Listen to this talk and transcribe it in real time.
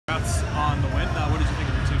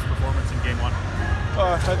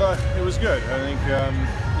I thought it was good. I think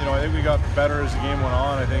I think we got better as the game went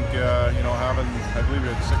on. I think having, I believe we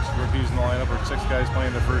had 6 rookies in the lineup, or 6 guys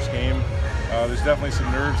playing their first game. There's definitely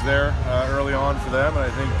some nerves there early on for them, and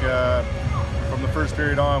I think from the first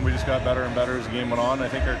period on, we just got better and better as the game went on. I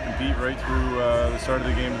think our compete right through the start of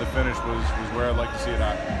the game to the finish was where I'd like to see it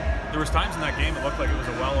at. There was times in that game it looked like it was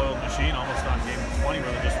a well-oiled machine, almost on game 20,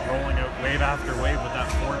 where they're just rolling out wave after wave with that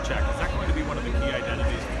forecheck. Is that going to be one of the key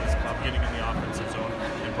identities for this club, getting in the offensive zone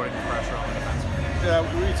and putting the pressure on the defense? Yeah,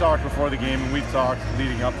 we talked before the game, and we've talked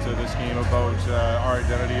leading up to this game about our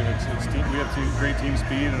identity, and it's team. We have great team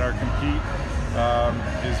speed, and our compete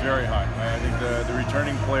is very high. I think the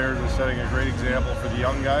returning players are setting a great example for the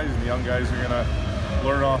young guys, and the young guys are going to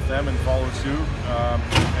learn off them and follow suit.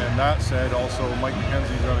 And that said, also Mike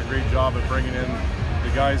McKenzie's done a great job at bringing in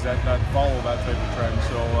the guys that follow that type of trend.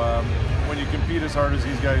 So when you compete as hard as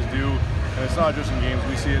these guys do, and it's not just in games,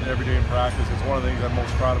 we see it every day in practice. It's one of the things I'm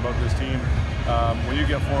most proud about this team. When you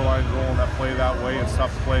get 4 lines rolling that play that way, it's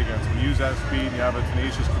tough to play against. When you use that speed and you have a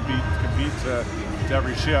tenacious compete to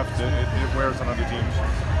every shift, it wears on other teams.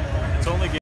 It's only